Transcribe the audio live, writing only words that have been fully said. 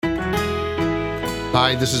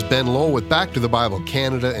Hi, this is Ben Lowell with Back to the Bible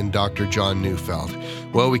Canada and Dr. John Neufeld.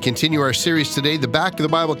 Well, we continue our series today, the Back to the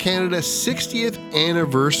Bible Canada 60th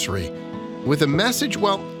anniversary, with a message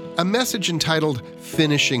entitled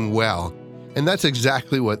Finishing Well. And that's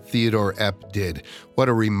exactly what Theodore Epp did. What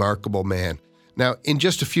a remarkable man. Now, in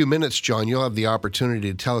just a few minutes, John, you'll have the opportunity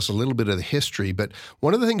to tell us a little bit of the history, but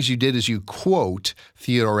one of the things you did is you quote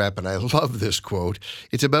Theodore Epp, and I love this quote.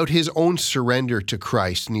 It's about his own surrender to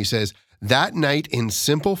Christ, and he says, "That night in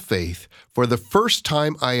simple faith, for the first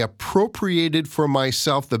time I appropriated for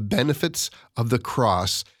myself the benefits of the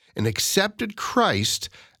cross and accepted Christ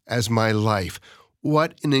as my life."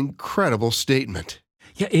 What an incredible statement.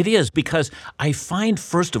 Yeah, it is, because I find,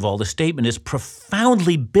 first of all, the statement is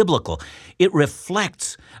profoundly biblical. It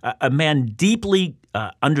reflects a man deeply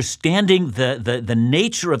understanding the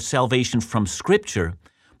nature of salvation from Scripture,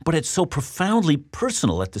 but it's so profoundly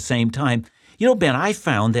personal at the same time. You know, Ben, I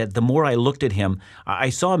found that the more I looked at him,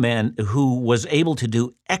 I saw a man who was able to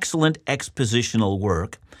do excellent expositional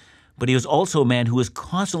work, but he was also a man who was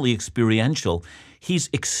constantly experiential.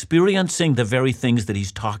 He's experiencing the very things that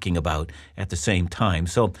he's talking about at the same time.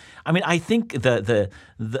 So, I mean, I think the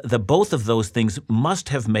both of those things must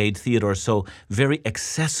have made Theodore so very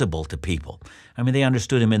accessible to people. I mean, they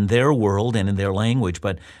understood him in their world and in their language,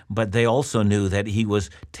 but they also knew that he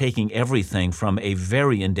was taking everything from a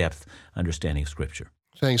very in-depth understanding of Scripture.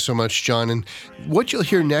 Thanks so much, John. And what you'll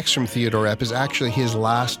hear next from Theodore Epp is actually his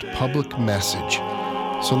last public message.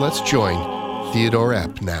 So let's join Theodore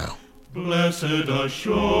Epp now. Blessed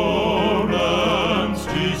assurance,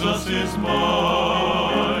 Jesus is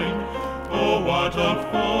mine. Oh, what a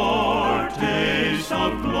foretaste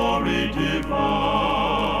of glory divine.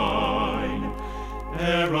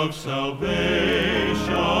 Heir of salvation,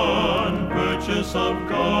 purchase of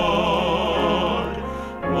God,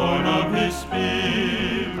 born of His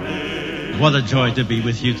Spirit. What a joy to be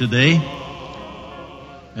with you today.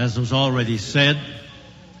 As was already said,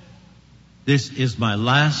 this is my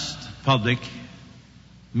last public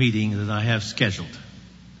meeting that I have scheduled.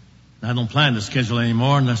 I don't plan to schedule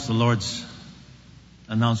anymore unless the Lord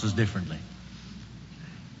announces differently.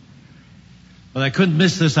 But I couldn't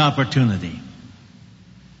miss this opportunity.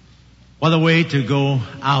 What a way to go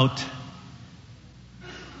out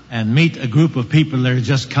and meet a group of people that are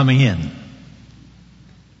just coming in.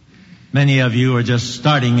 Many of you are just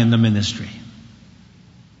starting in the ministry.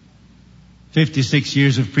 56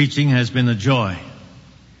 years of preaching has been a joy.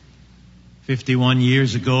 51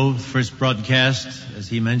 years ago, first broadcast, as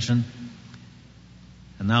he mentioned,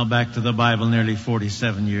 and now back to the Bible nearly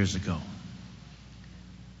 47 years ago.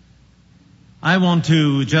 I want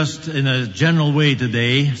to just in a general way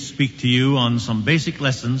today speak to you on some basic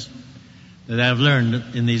lessons that I've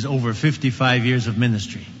learned in these over 55 years of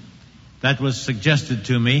ministry. That was suggested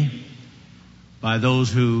to me by those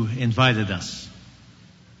who invited us.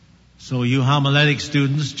 So you homiletic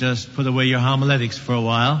students, just put away your homiletics for a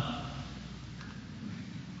while.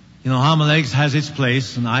 You know, homiletics has its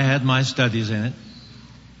place, and I had my studies in it.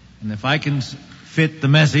 And if I can fit the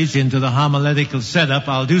message into the homiletical setup,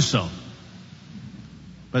 I'll do so.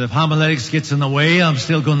 But if homiletics gets in the way, I'm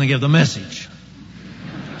still going to give the message.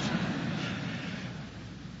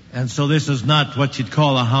 And so this is not what you'd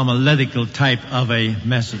call a homiletical type of a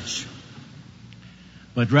message.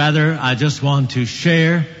 But rather, I just want to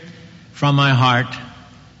share from my heart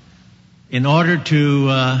in order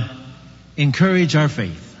to encourage our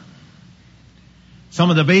faith. Some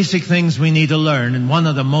of the basic things we need to learn, and one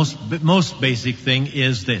of the most basic thing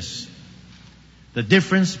is this: the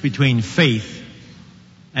difference between faith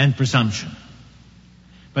and presumption.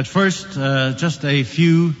 But first, just a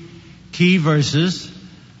few key verses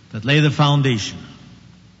that lay the foundation.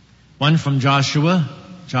 One from Joshua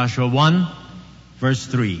 1, verse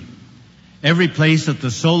 3. Every place that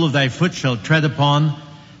the sole of thy foot shall tread upon,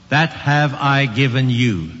 that have I given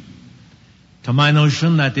you. To my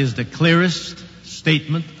notion, that is the clearest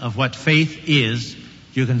statement of what faith is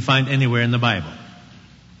you can find anywhere in the Bible.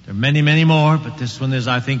 There are many, many more, but this one is,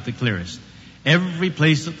 I think, the clearest. Every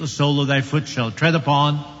place that the sole of thy foot shall tread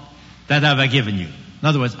upon, that have I given you. In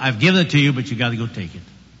other words, I've given it to you, but you got to go take it.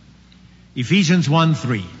 Ephesians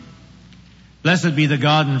 1:3. Blessed be the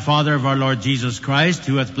God and Father of our Lord Jesus Christ,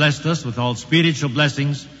 who hath blessed us with all spiritual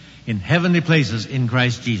blessings in heavenly places in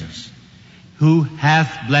Christ Jesus. Who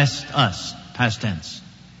hath blessed us, past tense.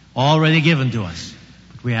 Already given to us,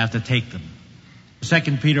 but we have to take them.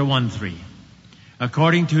 2 Peter 1:3.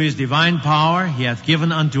 According to His divine power, He hath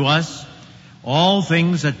given unto us all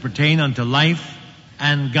things that pertain unto life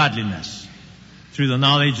and godliness, through the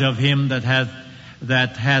knowledge of Him that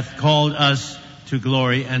hath called us to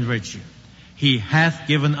glory and virtue. He hath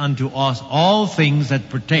given unto us all things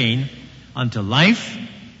that pertain unto life,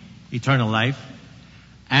 eternal life,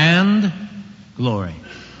 and glory,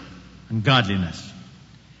 and godliness.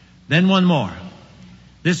 Then one more.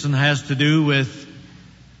 This one has to do with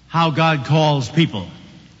how God calls people,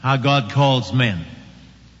 how God calls men.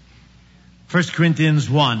 1 Corinthians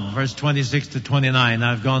 1, verse 26 to 29.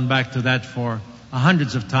 I've gone back to that for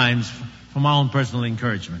hundreds of times for my own personal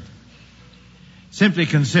encouragement. Simply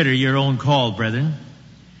consider your own call, brethren.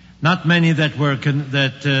 Not many that were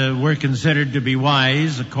considered to be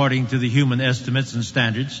wise according to the human estimates and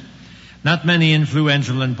standards. Not many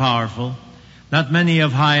influential and powerful. Not many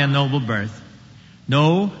of high and noble birth.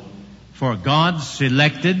 No, for God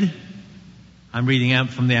selected, I'm reading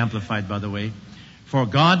from the Amplified, by the way. For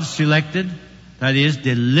God selected, that is,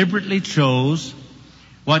 deliberately chose,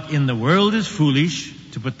 what in the world is foolish,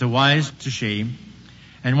 to put the wise to shame,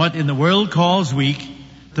 and what in the world calls weak,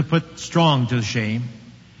 to put strong to shame.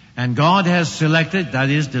 And God has selected,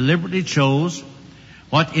 that is, deliberately chose,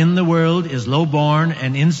 what in the world is low-born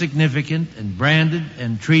and insignificant and branded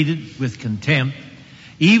and treated with contempt,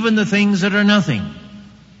 even the things that are nothing,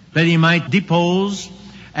 that he might depose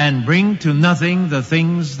and bring to nothing the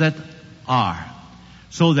things that are,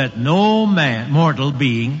 so that no mortal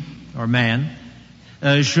being or man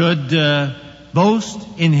should boast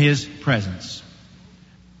in his presence.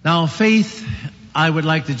 Now, faith, I would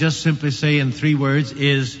like to just simply say in 3 words,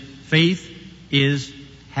 is faith is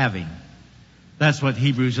having. That's what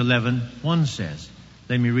Hebrews 11:1 says.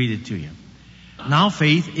 Let me read it to you. Now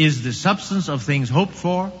faith is the substance of things hoped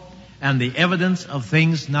for and the evidence of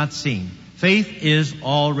things not seen. Faith is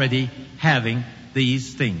already having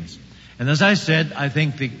these things. And as I said, I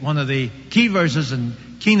think one of the key verses and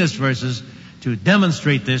keenest verses to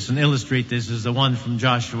demonstrate this and illustrate this is the one from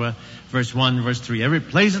Joshua, verse 1, verse 3. Every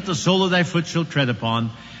place that the sole of thy foot shall tread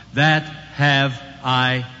upon, that have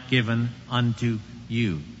I given unto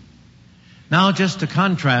you. Now, just to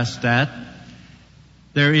contrast that,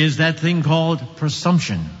 there is that thing called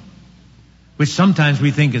presumption, which sometimes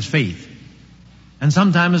we think is faith, and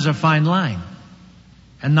sometimes is a fine line,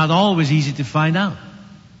 and not always easy to find out.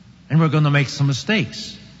 And we're going to make some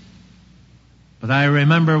mistakes. But I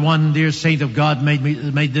remember one dear saint of God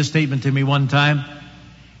made this statement to me one time.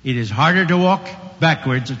 It is harder to walk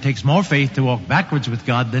backwards. It takes more faith to walk backwards with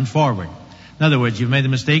God than forward. In other words, you've made a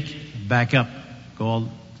mistake, back up,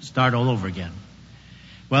 start all over again.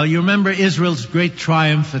 Well, you remember Israel's great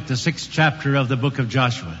triumph at the 6th chapter of the book of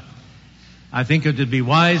Joshua. I think it would be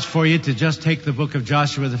wise for you to just take the book of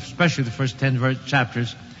Joshua, especially the first 10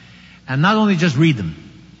 chapters, and not only just read them.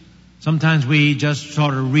 Sometimes we just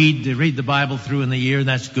sort of read the Bible through in the year, and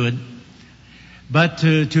that's good. But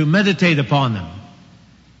to meditate upon them.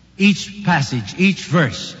 Each passage, each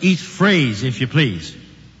verse, each phrase, if you please.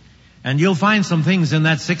 And you'll find some things in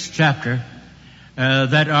that 6th chapter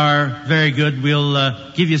that are very good.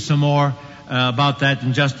 We'll give you some more about that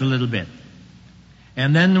in just a little bit.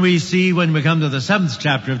 And then we see, when we come to the 7th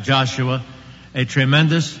chapter of Joshua, a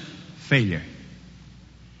tremendous failure.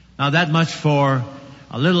 Now, that much for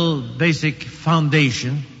a little basic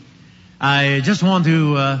foundation. I just want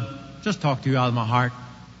to just talk to you out of my heart.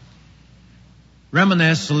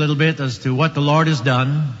 Reminisce a little bit as to what the Lord has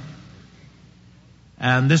done.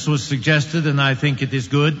 And this was suggested, and I think it is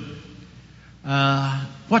good.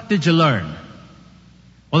 What did you learn?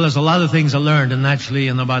 Well, there's a lot of things I learned, and actually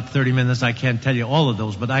in about 30 minutes I can't tell you all of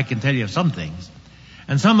those, but I can tell you some things.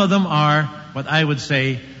 And some of them are what I would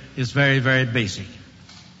say is very, very basic.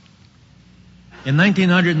 In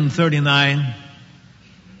 1939,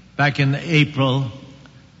 back in April,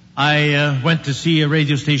 I went to see a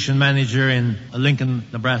radio station manager in Lincoln,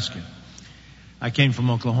 Nebraska. I came from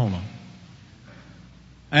Oklahoma.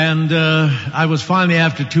 And I was finally,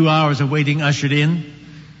 after 2 hours of waiting, ushered in.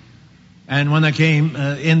 And when I came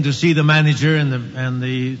in to see the manager and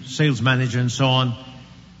the sales manager and so on,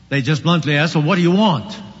 they just bluntly asked, "Well, what do you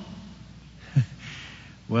want?"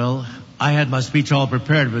 Well, I had my speech all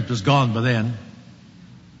prepared, but it was gone by then.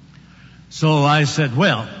 So I said,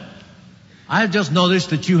 "Well, I've just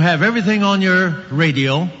noticed that you have everything on your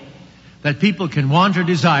radio that people can want or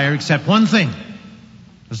desire except one thing,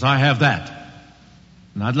 because I have that.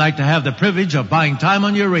 And I'd like to have the privilege of buying time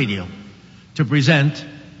on your radio to present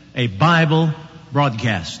a Bible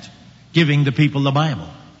broadcast, giving the people the Bible."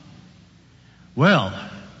 Well,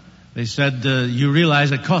 they said, "You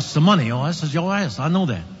realize it costs some money." Oh, I said, "Oh, yes, I know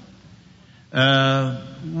that.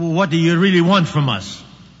 What do you really want from us?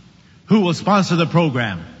 Who will sponsor the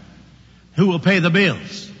program? Who will pay the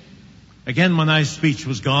bills?" Again, my nice speech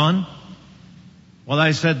was gone. Well,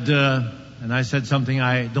 I said, and I said something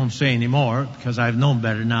I don't say anymore because I've known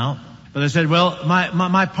better now. But I said, well,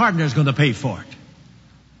 my partner is going to pay for it.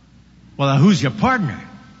 Well, who's your partner?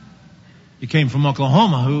 You came from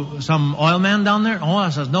Oklahoma. Who? Some oil man down there? Oh, I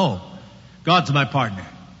says, no. God's my partner.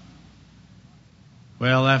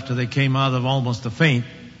 Well, after they came out of almost a faint,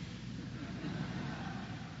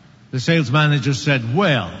 the sales manager said,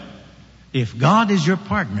 well, if God is your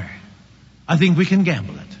partner, I think we can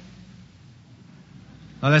gamble it.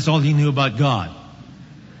 Now, that's all he knew about God.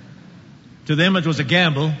 To them, it was a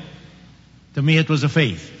gamble. To me, it was a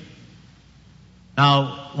faith.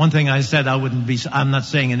 Now, one thing I said I'm not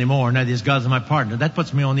saying anymore, and that is God's my partner. That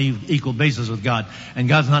puts me on equal basis with God. And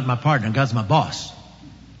God's not my partner, God's my boss.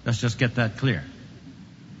 Let's just get that clear.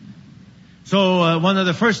 So, one of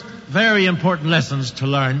the first very important lessons to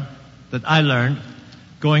learn, that I learned,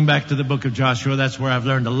 going back to the book of Joshua, that's where I've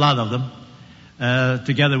learned a lot of them,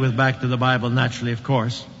 together with back to the Bible, naturally, of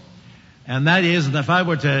course. And that is, and if I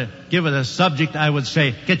were to give it a subject, I would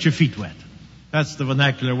say, get your feet wet. That's the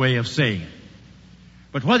vernacular way of saying it.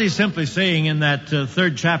 But what he's simply saying in that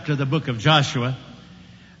third chapter of the book of Joshua,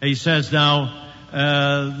 he says now,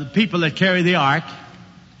 the people that carry the ark,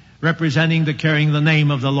 carrying the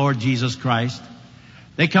name of the Lord Jesus Christ,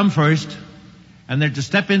 they come first, and they're to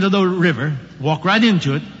step into the river, walk right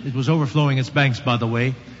into it. It was overflowing its banks, by the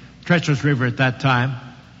way. Treacherous river at that time.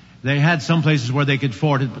 They had some places where they could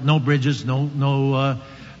ford it, but no bridges, no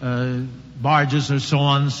barges or so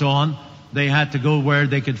on and so on. They had to go where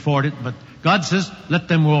they could ford it. But God says, let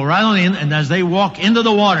them go right on in, and as they walk into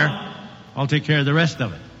the water, I'll take care of the rest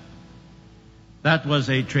of it. That was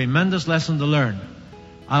a tremendous lesson to learn.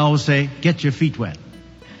 I always say, get your feet wet.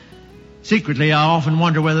 Secretly, I often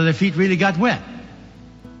wonder whether their feet really got wet.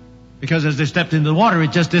 Because as they stepped into the water,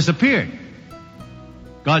 it just disappeared.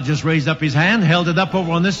 God just raised up His hand, held it up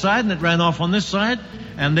over on this side, and it ran off on this side,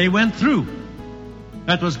 and they went through.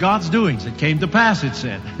 That was God's doings. It came to pass, it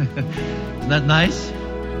said. Isn't that nice?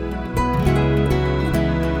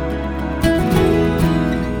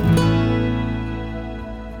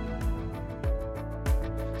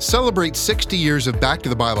 Celebrate 60 years of Back to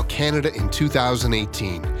the Bible Canada in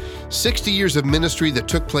 2018. 60 years of ministry that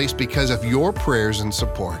took place because of your prayers and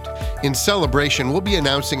support. In celebration, we'll be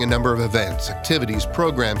announcing a number of events, activities,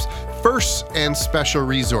 programs, firsts, and special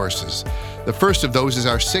resources. The first of those is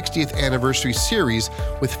our 60th anniversary series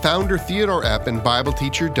with founder Theodore Epp and Bible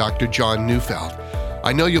teacher Dr. John Neufeld.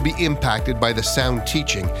 I know you'll be impacted by the sound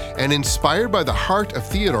teaching and inspired by the heart of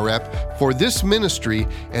Theodore Epp for this ministry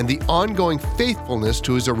and the ongoing faithfulness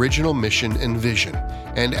to his original mission and vision.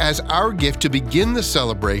 And as our gift to begin the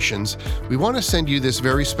celebrations, we want to send you this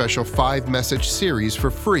very special 5-message series for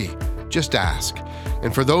free. Just ask.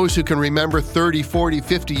 And for those who can remember 30, 40,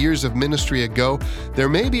 50 years of ministry ago, there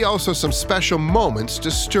may be also some special moments to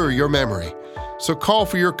stir your memory. So call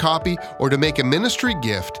for your copy or to make a ministry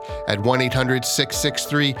gift at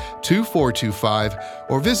 1-800-663-2425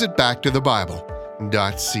 or visit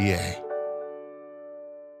backtothebible.ca.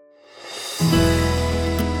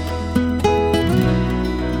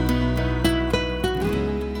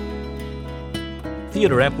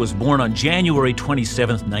 Theodore Epp was born on January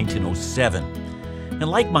 27, 1907. And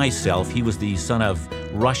like myself, he was the son of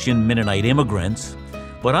Russian Mennonite immigrants.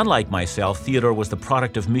 But unlike myself, Theodore was the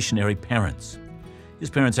product of missionary parents. His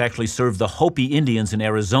parents actually served the Hopi Indians in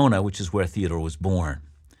Arizona, which is where Theodore was born.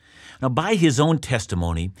 Now, by his own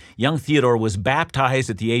testimony, young Theodore was baptized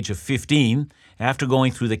at the age of 15 after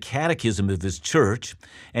going through the catechism of his church,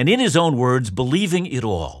 and in his own words, believing it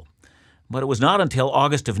all. But it was not until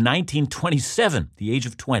August of 1927, the age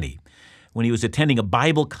of 20, when he was attending a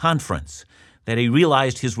Bible conference, that he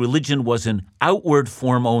realized his religion was an outward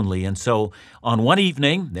form only. And so, on one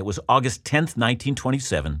evening, that was August 10th,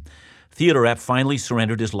 1927, Theodore Epp finally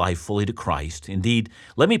surrendered his life fully to Christ. Indeed,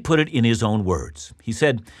 let me put it in his own words. He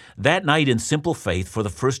said, "That night in simple faith, for the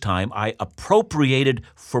first time, I appropriated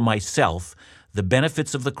for myself the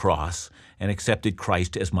benefits of the cross and accepted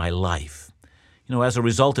Christ as my life." You know, as a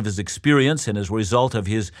result of his experience and as a result of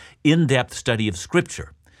his in-depth study of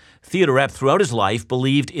Scripture, Theodore Epp throughout his life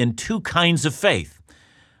believed in two kinds of faith,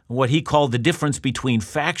 what he called the difference between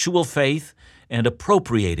factual faith and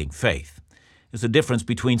appropriating faith. There's a difference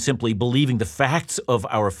between simply believing the facts of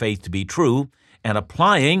our faith to be true and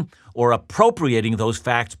applying or appropriating those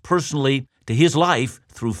facts personally to his life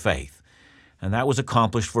through faith. And that was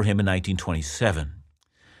accomplished for him in 1927.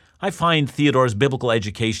 I find Theodore's biblical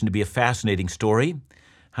education to be a fascinating story.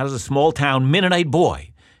 How does a small-town Mennonite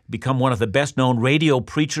boy become one of the best-known radio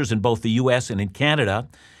preachers in both the U.S. and in Canada?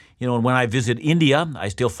 You know, and when I visit India, I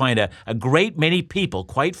still find a great many people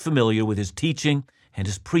quite familiar with his teaching and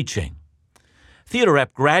his preaching. Theodore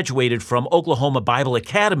Epp graduated from Oklahoma Bible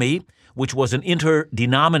Academy which was an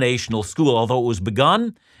interdenominational school, although it was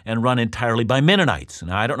begun and run entirely by Mennonites.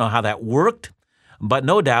 Now, I don't know how that worked, but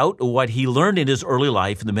no doubt what he learned in his early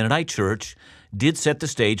life in the Mennonite church did set the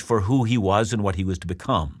stage for who he was and what he was to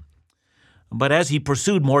become. But as he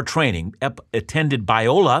pursued more training, Epp attended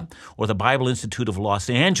Biola, or the Bible Institute of Los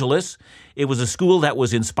Angeles. It was a school that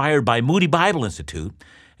was inspired by Moody Bible Institute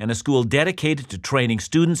and a school dedicated to training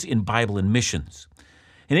students in Bible and missions.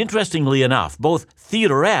 And interestingly enough, both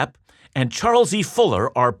Theodore Epp and Charles E.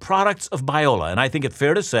 Fuller are products of Biola, and I think it's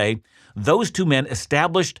fair to say those two men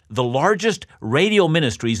established the largest radio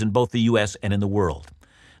ministries in both the U.S. and in the world.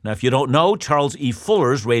 Now, if you don't know, Charles E.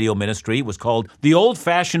 Fuller's radio ministry was called the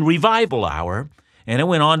Old-Fashioned Revival Hour, and it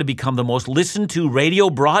went on to become the most listened-to radio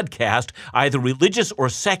broadcast, either religious or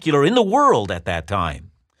secular, in the world at that time.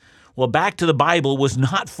 Well, Back to the Bible was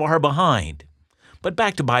not far behind. But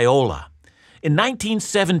back to Biola. In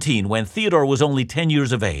 1917, when Theodore was only 10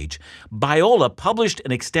 years of age, Biola published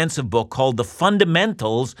an extensive book called The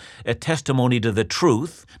Fundamentals, A Testimony to the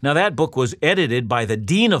Truth. Now, that book was edited by the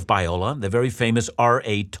dean of Biola, the very famous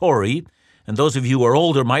R.A. Torrey, and those of you who are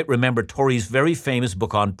older might remember Torrey's very famous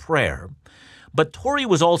book on prayer. But Torrey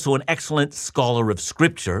was also an excellent scholar of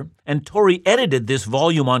Scripture, and Torrey edited this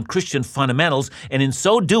volume on Christian fundamentals, and in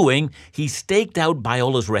so doing, he staked out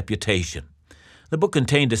Biola's reputation. The book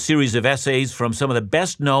contained a series of essays from some of the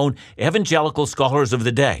best-known evangelical scholars of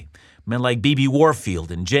the day, men like B.B.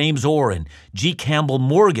 Warfield and James Orr and G. Campbell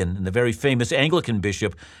Morgan and the very famous Anglican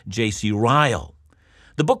bishop J.C. Ryle.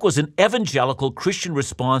 The book was an evangelical Christian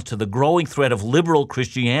response to the growing threat of liberal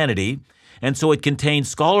Christianity, and so it contained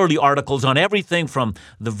scholarly articles on everything from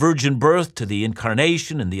the virgin birth to the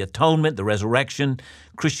incarnation and the atonement, the resurrection,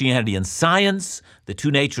 Christianity and science, the two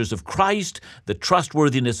natures of Christ, the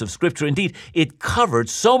trustworthiness of Scripture. Indeed, it covered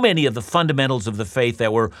so many of the fundamentals of the faith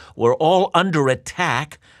that were all under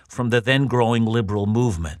attack from the then growing liberal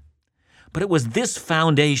movement. But it was this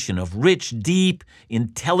foundation of rich, deep,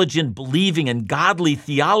 intelligent, believing, and godly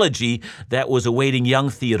theology that was awaiting young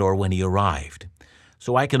Theodore when he arrived.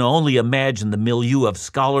 So I can only imagine the milieu of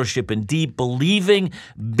scholarship and deep, believing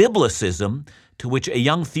biblicism to which a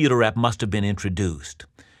young Theodore Epp must have been introduced.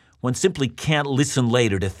 One simply can't listen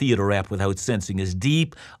later to Theodore Epp without sensing his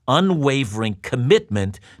deep, unwavering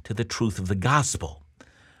commitment to the truth of the gospel.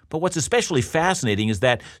 But what's especially fascinating is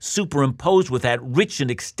that superimposed with that rich and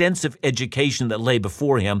extensive education that lay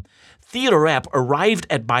before him, Theodore Epp arrived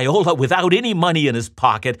at Biola without any money in his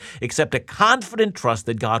pocket except a confident trust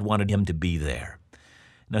that God wanted him to be there.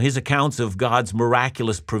 Now, his accounts of God's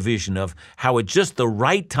miraculous provision, of how at just the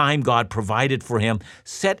right time God provided for him,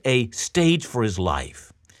 set a stage for his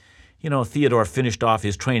life. You know, Theodore finished off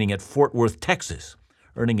his training at Fort Worth, Texas,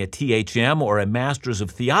 earning a THM, or a Master's of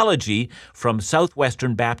Theology, from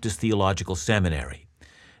Southwestern Baptist Theological Seminary.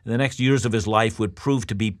 The next years of his life would prove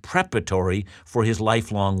to be preparatory for his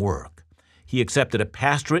lifelong work. He accepted a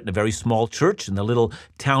pastorate in a very small church in the little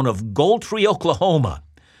town of Goldtree, Oklahoma.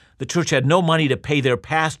 The church had no money to pay their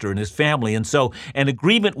pastor and his family, and so an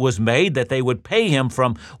agreement was made that they would pay him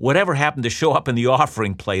from whatever happened to show up in the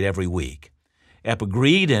offering plate every week. Epp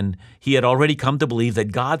agreed, and he had already come to believe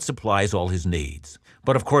that God supplies all his needs.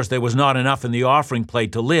 But of course, there was not enough in the offering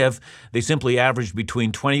plate to live. They simply averaged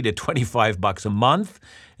between $20 to $25 a month,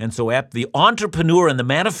 and so Epp, the entrepreneur and the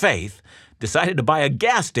man of faith, decided to buy a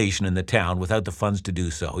gas station in the town without the funds to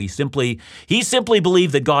do so. He simply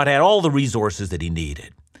believed that God had all the resources that he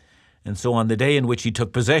needed. And so on the day in which he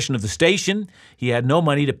took possession of the station, he had no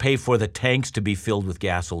money to pay for the tanks to be filled with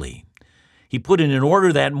gasoline. He put in an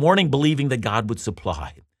order that morning believing that God would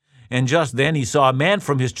supply. And just then he saw a man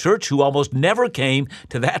from his church who almost never came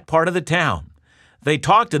to that part of the town. They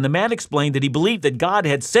talked, and the man explained that he believed that God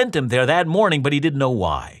had sent him there that morning, but he didn't know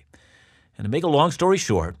why. And to make a long story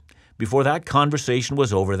short, before that conversation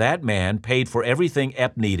was over, that man paid for everything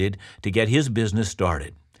Epp needed to get his business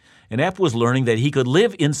started. And Epp was learning that he could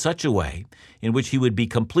live in such a way in which he would be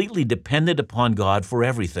completely dependent upon God for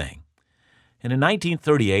everything. And in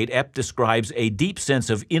 1938, Epp describes a deep sense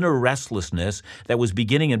of inner restlessness that was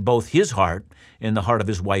beginning in both his heart and the heart of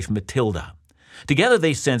his wife, Matilda. Together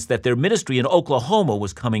they sensed that their ministry in Oklahoma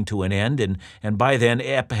was coming to an end, and by then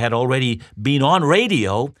Epp had already been on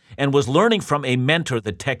radio and was learning from a mentor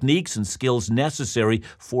the techniques and skills necessary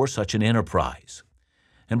for such an enterprise.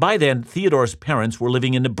 And by then, Theodore's parents were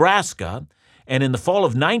living in Nebraska, and in the fall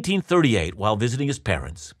of 1938, while visiting his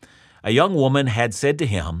parents, a young woman had said to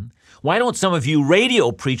him, "Why don't some of you radio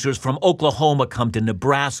preachers from Oklahoma come to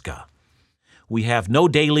Nebraska? We have no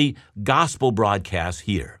daily gospel broadcasts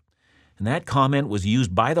here." And that comment was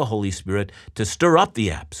used by the Holy Spirit to stir up the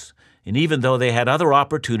Epps, And even though they had other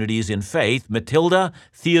opportunities in faith, Matilda,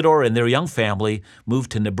 Theodore, and their young family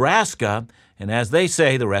moved to Nebraska, and as they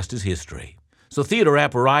say, the rest is history. So Theodore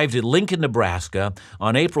Epp arrived in Lincoln, Nebraska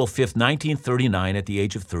on April 5, 1939 at the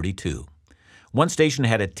age of 32. One station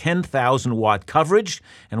had a 10,000-watt coverage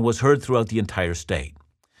and was heard throughout the entire state.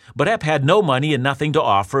 But Epp had no money and nothing to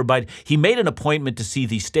offer, but he made an appointment to see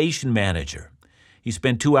the station manager. He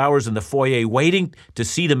spent 2 hours in the foyer waiting to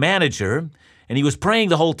see the manager, and he was praying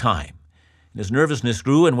the whole time. And his nervousness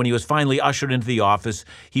grew, and when he was finally ushered into the office,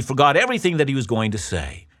 he forgot everything that he was going to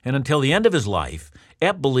say. And until the end of his life,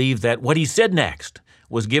 Epp believed that what he said next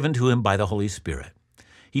was given to him by the Holy Spirit.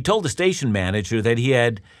 He told the station manager that he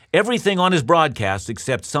had everything on his broadcast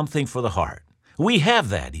except something for the heart. "We have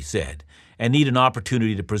that," he said, "and need an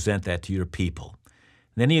opportunity to present that to your people."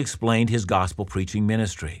 Then he explained his gospel preaching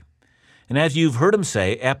ministry. And as you've heard him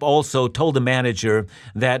say, Epp also told the manager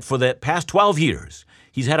that for the past 12 years,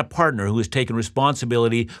 he's had a partner who has taken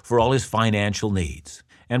responsibility for all his financial needs.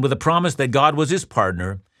 And with a promise that God was his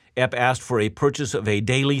partner, Epp asked for a purchase of a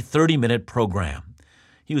daily 30-minute program.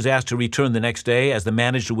 He was asked to return the next day as the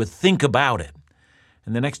manager would think about it.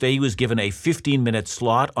 And the next day he was given a 15-minute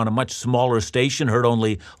slot on a much smaller station heard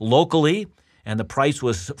only locally, and the price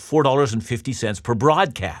was $4.50 per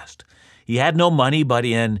broadcast. He had no money, but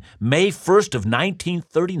in May 1st of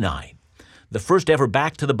 1939, the first ever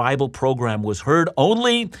Back to the Bible program was heard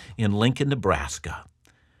only in Lincoln, Nebraska.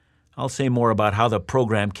 I'll say more about how the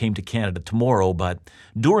program came to Canada tomorrow, but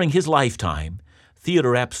during his lifetime,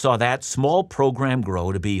 Theodore Epp saw that small program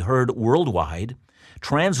grow to be heard worldwide,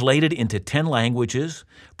 translated into 10 languages,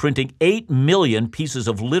 printing 8 million pieces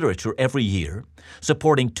of literature every year,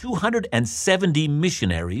 supporting 270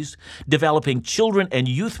 missionaries, developing children and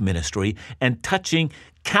youth ministry, and touching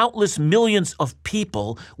countless millions of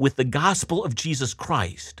people with the gospel of Jesus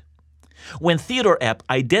Christ. When Theodore Epp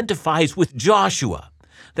identifies with Joshua,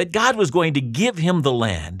 that God was going to give him the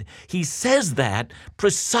land, he says that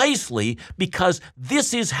precisely because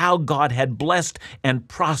this is how God had blessed and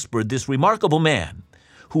prospered this remarkable man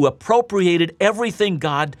who appropriated everything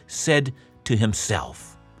God said to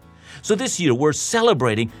himself. So this year we're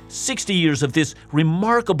celebrating 60 years of this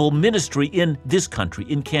remarkable ministry in this country,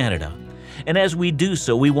 in Canada. And as we do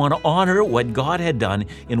so, we want to honor what God had done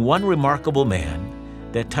in one remarkable man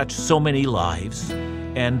that touched so many lives,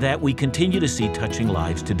 and that we continue to see touching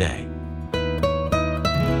lives today.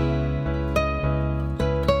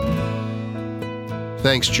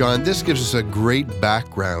 Thanks, John. This gives us a great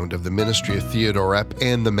background of the ministry of Theodore Epp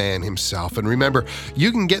and the man himself. And remember,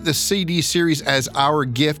 you can get the CD series as our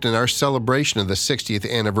gift in our celebration of the 60th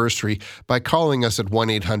anniversary by calling us at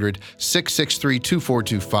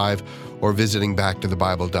 1-800-663-2425 or visiting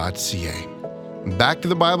backtothebible.ca. Back to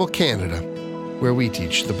the Bible Canada, where we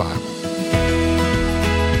teach the Bible.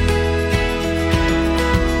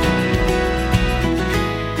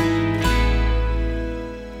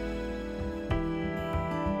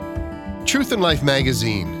 Truth in Life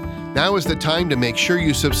magazine. Now is the time to make sure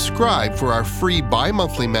you subscribe for our free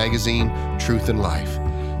bi-monthly magazine, Truth in Life.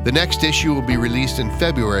 The next issue will be released in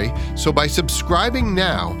February, so by subscribing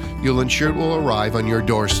now, you'll ensure it will arrive on your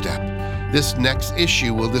doorstep. This next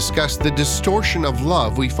issue will discuss the distortion of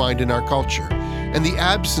love we find in our culture and the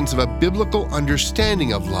absence of a biblical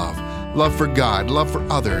understanding of love, love for God, love for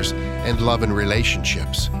others, and love in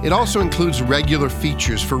relationships. It also includes regular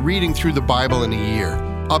features for reading through the Bible in a year,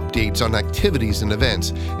 updates on activities and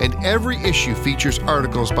events, and every issue features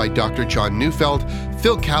articles by Dr. John Neufeld,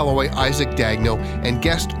 Phil Callaway, Isaac Dagno, and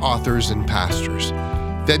guest authors and pastors.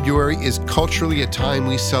 February is culturally a time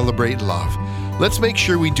we celebrate love. Let's make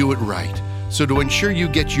sure we do it right. So to ensure you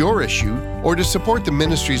get your issue, or to support the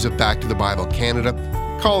ministries of Back to the Bible Canada,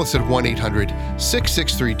 call us at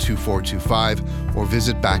 1-800-663-2425 or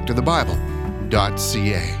visit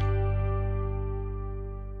backtothebible.ca.